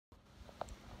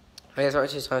I guess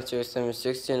Archie's time to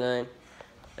 7:69,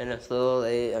 and it's a little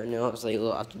late. I know it's like a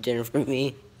little after dinner for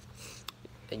me,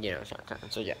 and it's not time.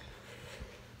 So yeah.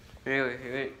 Anyway,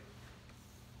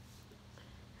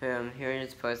 here in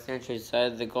this poster, she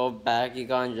decided to go back. He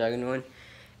got on Dragon One,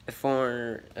 a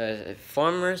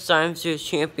former Science Series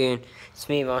champion. It's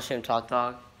me, Motion Talk.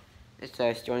 It's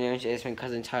Stormy, it's my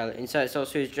cousin Tyler. Inside Soul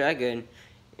Series Dragon,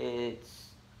 it's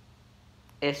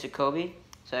Jacoby.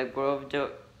 Inside Grove,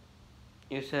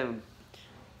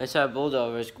 inside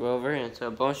Bulldover's Grover, and so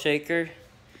Bone Shaker,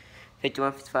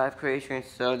 51-55 creation.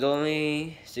 So the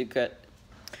only secret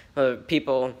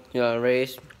people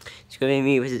race, it's gonna be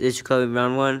me versus Jacoby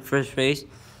round 1 first race,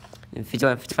 and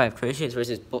 51-55 creations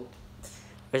versus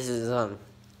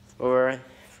or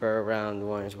for round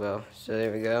 1 as well. So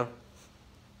there we go.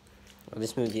 I'll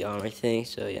just move the armor thing.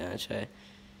 So yeah, I'll try to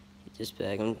get this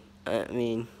back.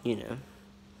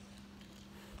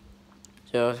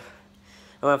 So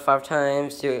I'm a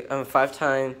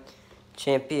 5-time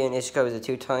champion. Ishika is a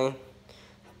 2-time.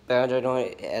 Boundary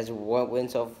only has 1 win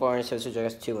so far, and Sosa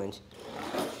has 2 wins.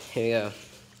 Here we go.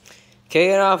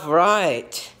 Kicking off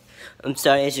right. I'm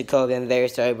sorry, Ishika. I'm very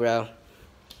sorry, bro.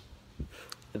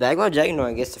 The Bagmon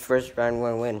Juggernaut gets the first round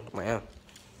 1 win. Wow.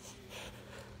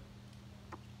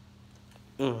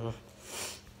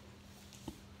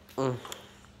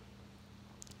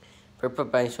 Purple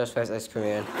Bunny Trust Fast Ice Cream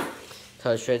Man.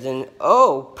 Color Tristan.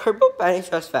 Oh, Purple Bunny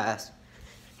Trust Fast.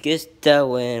 Gets the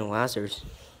win. Wowzers.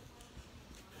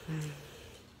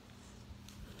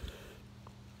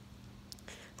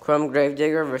 Chrome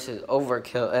Gravedigger versus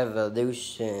Overkill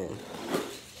Evolution.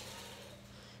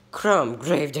 Chrome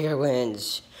Gravedigger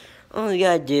wins. All you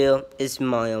gotta do is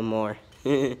smile more.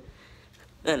 No,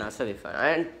 it's gonna be fun.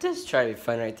 I just try to be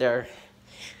fun right there.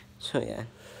 So yeah.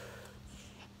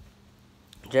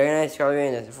 Dragonite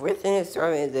Scorpion, the fourth thing is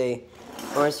Scorpion is a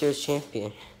World Series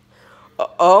champion.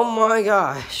 Oh my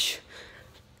gosh.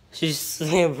 She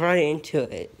slammed right into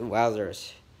it.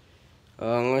 Wowzers.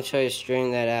 I'm gonna try to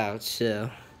straighten that out, so.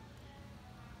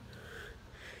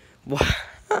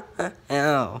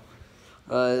 Wow.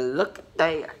 Look at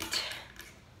that.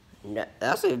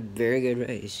 That's a very good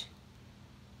race.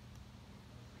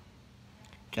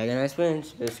 Dragonite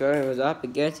wins. The Scorpion was up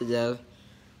against it though,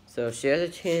 so she has a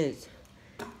chance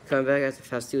to come back as a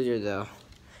fast loser though.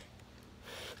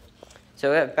 So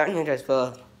we have Bounty Hunter as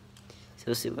well. So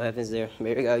we'll see what happens there.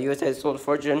 Here we go. USA Soul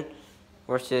Fortune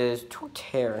versus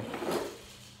Torterra.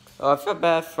 Oh, I feel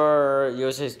bad for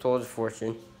USA Soul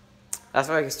Fortune. That's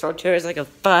why Torterra is like a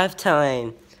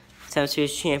 5-time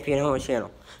Series champion on my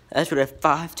channel. That's what a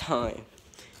 5-time.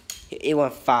 He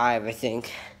won 5, I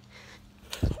think.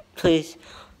 Please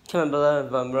comment below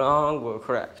if I'm wrong or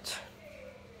correct.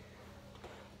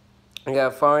 We got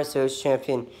a foreign series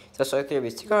champion. That's like there.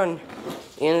 Stick on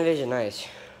in division. Nice.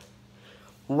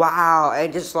 Wow, I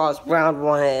just lost round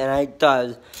 1 and I thought it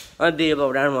was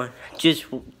unbeatable round 1. Just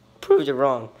proved it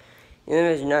wrong. In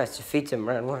division, nice. Defeats him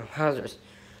round 1. Wowzers.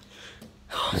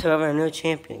 So we have a new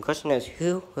champion. The question is,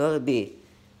 who will it be?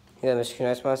 You got Mr.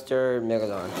 Nice Monster,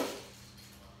 Megalon.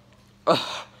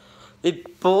 Oh, they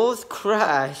both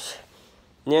crash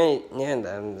near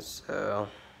them, so.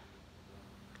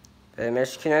 The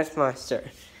Mexican Ice Monster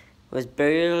was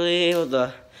barely able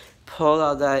to pull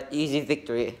out that easy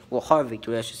victory. Well, hard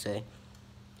victory, I should say.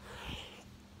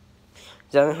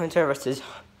 Zombie Hunter versus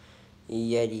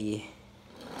Yeti.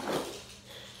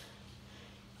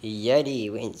 Yeti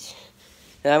wins.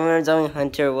 That one Zombie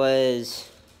Hunter was.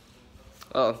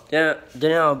 Oh,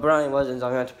 Daniel O'Brien wasn't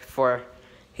Zombie Hunter before.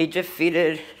 He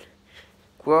defeated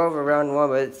Grover round 1,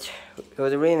 but it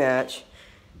was a rematch.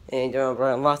 And Daniel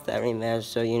O'Brien lost that rematch,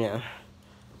 so you know.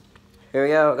 Here we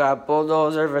go. Got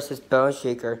Bulldozer versus Bone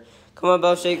Shaker. Come on,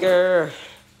 Bone Shaker.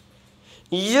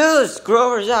 Yes,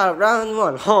 Grover's out. Round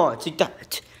 1. Huh, take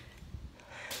that.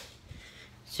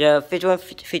 So,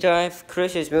 51-55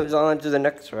 Crucius moves on to the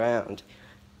next round.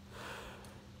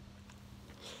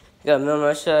 We got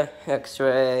Milmusha,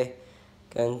 X-Ray,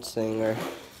 Gunslinger.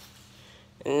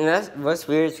 And that's what's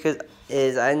weird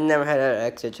is I never had an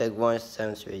X-Ray check 1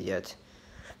 7 series yet.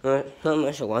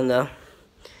 Milmusha won though.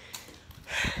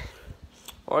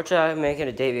 Or try making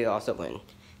a debut also win.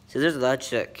 So there's a lot of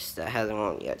chicks that hasn't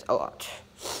won yet. A lot.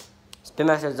 Spin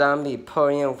Master Zombie,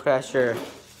 Podium Crasher.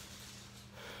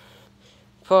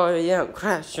 Podium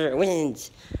Crasher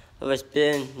wins over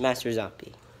Spin Master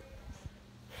Zombie.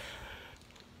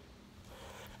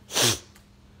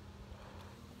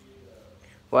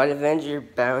 White Avenger,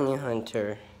 Bounty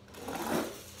Hunter.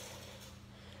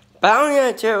 Bounty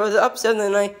Hunter was upset in the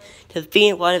night to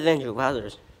defeat White Avenger.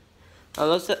 Wowzers. Oh,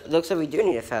 looks like we do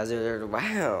need a Fazzer.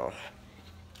 Wow.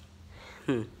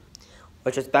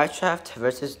 which is Backdraft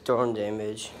versus Storm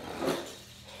Damage.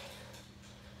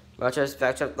 Which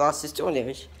Backdraft lost to Storm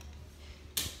Damage.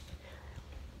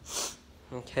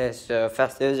 Okay, so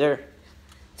fast loser.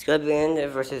 It's gonna be Andy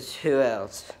versus who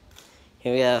else?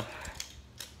 Here we go.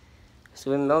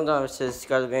 So we Meldon versus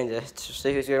Scarlet Bandit. Let's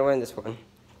see who's gonna win this one.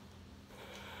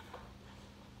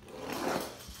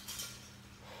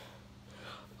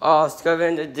 Oh, Scarlet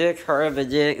Bandit did her, but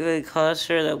did it really cost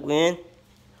her that win?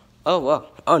 Oh, wow.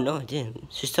 Oh, no, it didn't.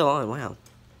 She's still on. Wow.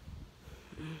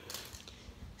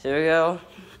 So here we go.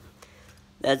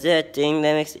 That's it. I think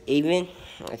that makes it even.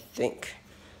 I think.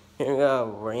 Here we go.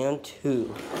 Round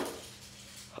 2.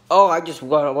 Oh, I just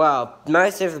won. Wow.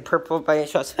 Nice save the purple by 8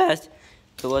 shots fast.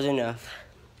 It was enough.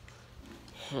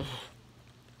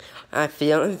 I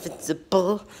feel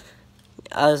invincible.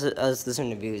 I was listening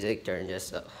to music during this,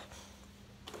 so.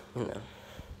 You know.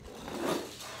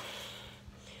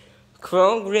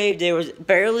 Chrome Gravedigger was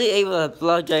barely able to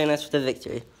block Dragoness for the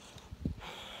victory.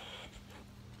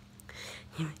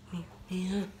 You make me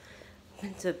feel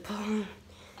invincible.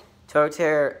 Torque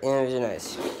Terror, Invasion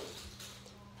Ice.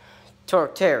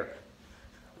 Torque Terror.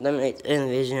 Eliminates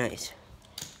Invasion Ice.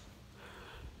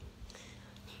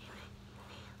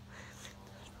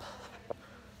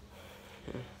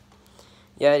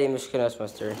 Yeah, the Michigan Ice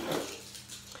Monster.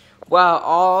 Wow,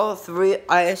 all 3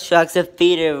 Ice Shocks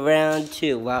defeated round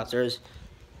 2. Wowzers.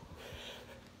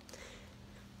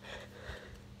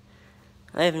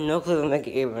 I have no clue if I'm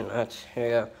making it or not. Here we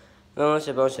go.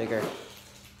 Militia Bone Shaker.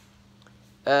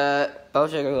 Bone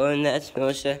Shaker going next.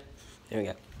 Militia. There we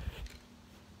go.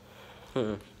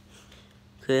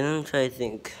 Okay, let me try to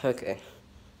think. Okay.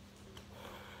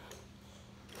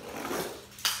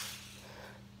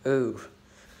 Ooh.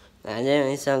 I didn't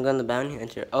really sound on the bounty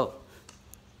hunter. Oh.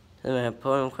 My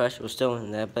opponent Crush was still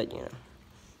in that, but you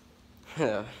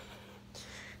know.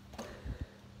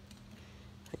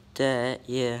 Like that,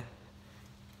 yeah.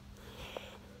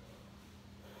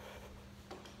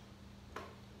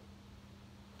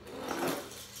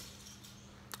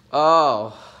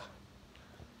 Oh.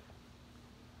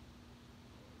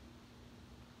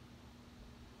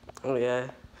 Oh, yeah.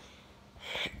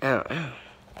 Ow.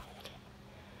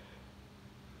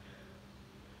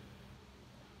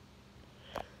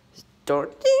 Door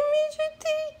damage, I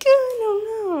think? I don't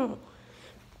know.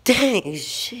 Dang,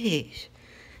 jeez.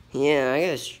 Yeah, I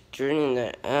gotta straighten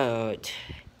that out.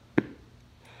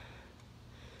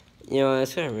 You know, I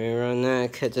was gonna rerun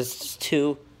that because it's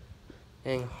too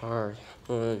dang hard.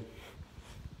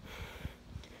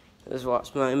 Let's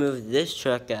watch my move this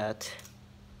truck at.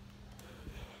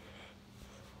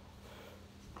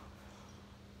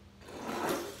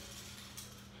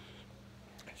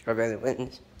 Strawberry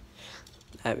wins.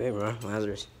 That big wrong,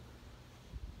 Lazarus.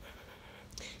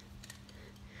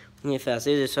 Yeah, fast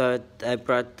loser, so I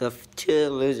brought the 2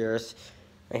 losers.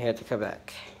 I had to come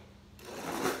back.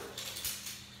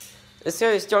 This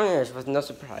series started with no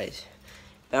surprise.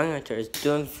 Bounty Hunter is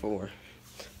doing 4.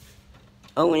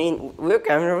 Oh, we're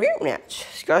having a rematch.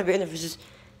 Scarlet Bandit versus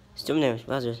Storm Damage,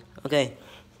 Lazarus. Okay.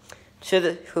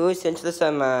 Who's into the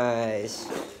semis?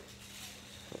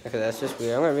 Okay, that's just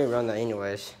weird. I'm gonna rerun that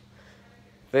anyways.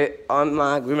 But on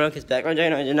my Green Rocket's background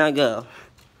channel, I did not go.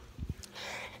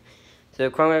 So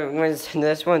if Cormac wins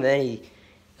this one, then he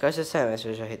goes to semis,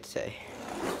 which I hate to say.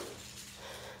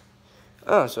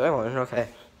 Oh, so I won, okay.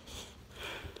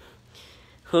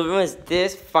 Whoever wins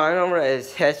this final round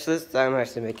is headless. I'm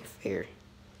actually make it fair.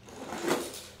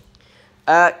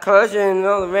 Closure in the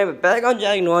middle of the rain, but back on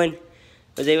Dragon 1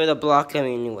 was able to block him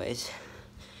anyways.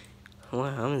 Wow,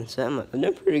 I'm in semis. I'm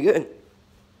doing pretty good.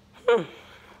 I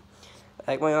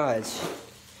like my odds.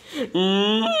 Never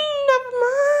mind.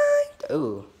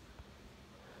 Ooh.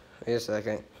 Wait a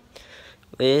second.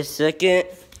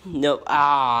 Nope.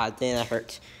 Ah, dang, that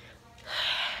hurts.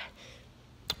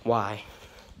 Why?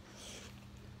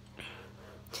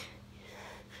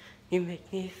 You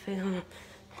make me feel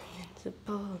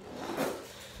invincible.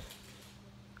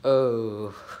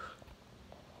 Oh.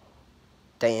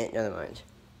 Dang it, never mind.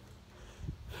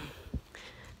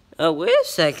 Oh, wait a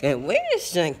second.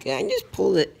 I just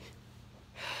pulled it.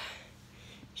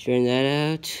 Straighten that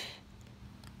out.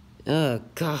 Oh,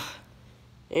 God.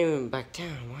 Even back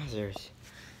down. Wowzers.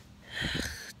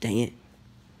 Dang it.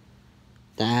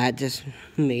 That just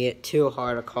made it too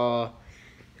hard to call.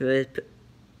 That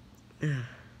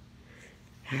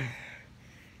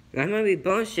might be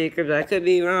Bone Shaker, but I could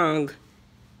be wrong.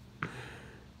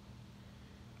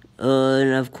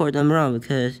 And of course I'm wrong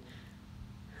because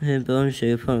Bone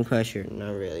Shaker, Bone Crusher.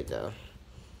 Not really, though.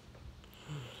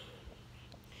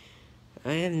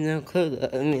 I have no clue, though.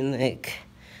 I mean, like,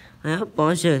 I hope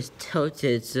Bone Shaker is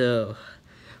tilted, so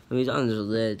He's on the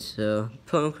lid, so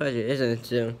Pony Crusher isn't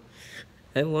soon.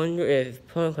 I wonder if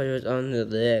Pony Crusher was on the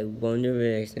lid. I wonder if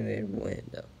it actually made him win,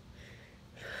 though.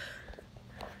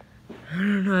 I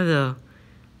don't know,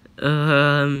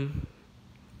 though.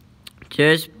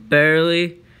 Just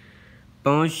barely.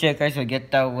 Bone Shakers will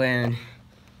get that win.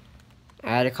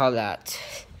 I had to call that.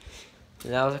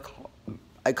 That was a call.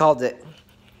 I called it.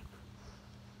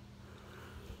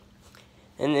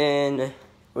 And then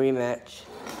rematch.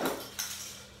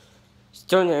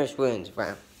 Stonehurst wins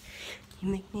round. You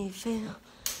make me feel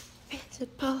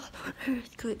invincible.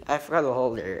 Earthquake. I forgot the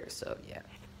whole lyric, so yeah.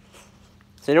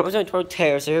 So it was on toward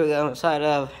Terror, so here we go on the side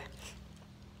of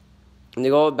the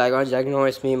gold background Jack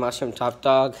Norris, me, Mushroom, Top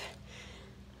Dog.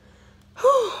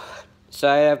 Whew.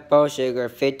 Side of Bone Shaker,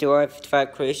 51,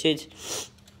 55 creations.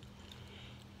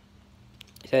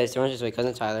 So it's just my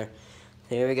cousin Tyler.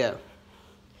 So here we go.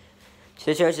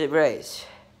 Championship race.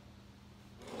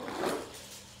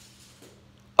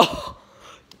 Oh,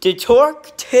 the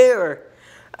Torque Terror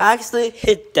actually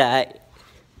hit that.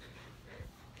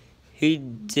 He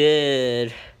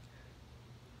did.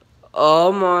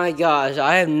 Oh my gosh,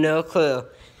 I have no clue.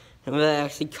 If that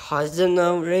actually caused him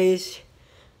no race,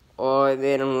 or it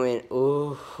made him win.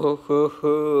 Ooh, hoo, hoo,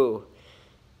 hoo.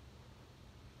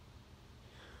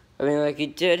 I mean, like, he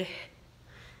did.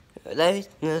 That makes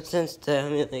no sense to, I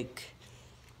mean, like,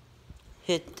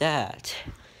 hit that.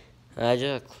 I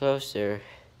just got closer.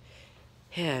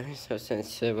 Yeah, it makes no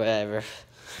sense to whatever.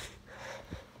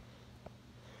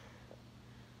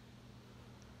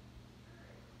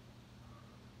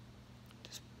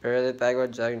 Just barely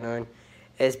backward Jack 9.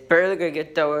 It's barely gonna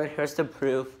get that one. Here's the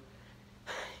proof.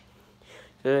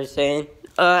 So they're saying,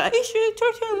 I should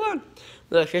torture one.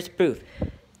 Look, here's the proof.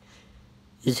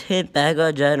 It's hit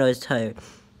backward Jack 9's tire.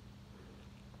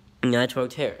 Not Torque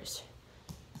Terrors.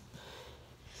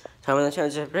 Time on the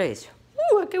championship race.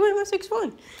 Ooh, I can win by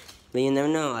 6-1. But you never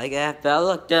know. I got bad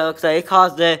luck though, because I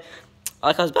caused bad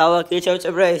luck in the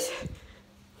championship race.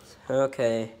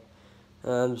 Okay.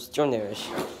 Stonehurst.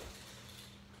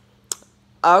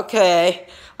 Okay.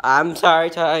 I'm sorry,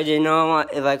 Ty. I didn't know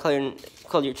if I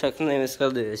called your truck's name, it's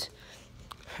gonna lose.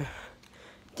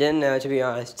 Didn't know, to be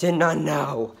honest. Did not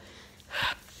know.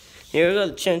 Here we go.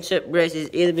 The championship race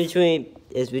is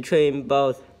between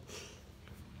both.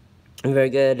 Very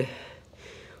good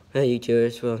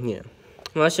YouTubers. Well, you know.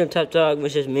 Mushroom Top Dog,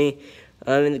 which is me.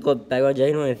 I'm in the gold background.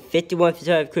 Jack 51,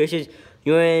 55 creations.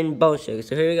 You're in Bone Shaker.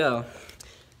 So here we go.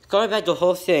 Going back to the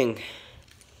whole thing.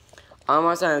 On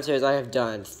my time series, I have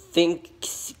done Think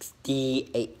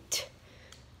 68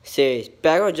 series.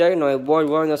 Background Dragonoid won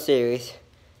one of those series.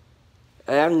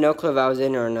 I have no clue if I was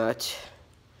in or not.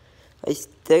 I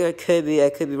think I could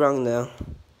be wrong though.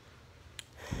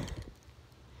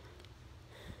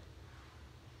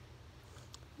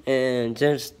 And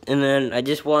then I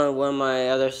just won one of my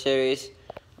other series,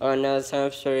 or another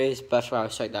time series, but that's why I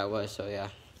checked that was, so yeah.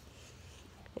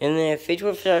 And then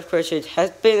 51 questions has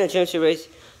been in the championship race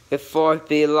before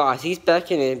being lost. He's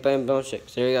back in it, but in Bone Shaker.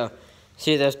 So there you go.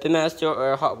 See, there's Spin Master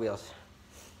or Hot Wheels.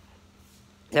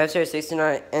 That series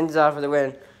 69 ends off with the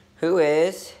win. Who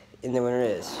is? And the winner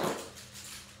is.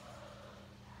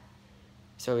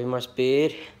 So we more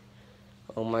speed.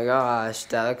 Oh my gosh,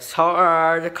 that looks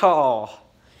hard to call.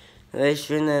 Let's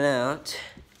trim that out.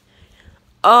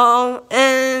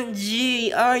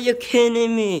 OMG, are you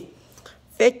kidding me?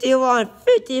 51,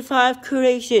 55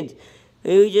 creations.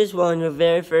 We just won your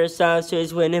very first Sound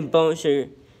Series win in Bone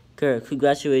Shaker.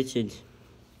 Congratulations.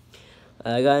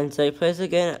 I got in second place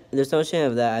again. There's no shame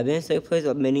of that. I've been in second place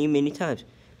many times.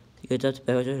 Good job to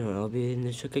Battle General. I'll be in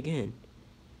the truck again.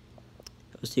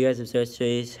 I'll see you guys in Sound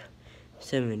Series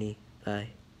 70. Bye.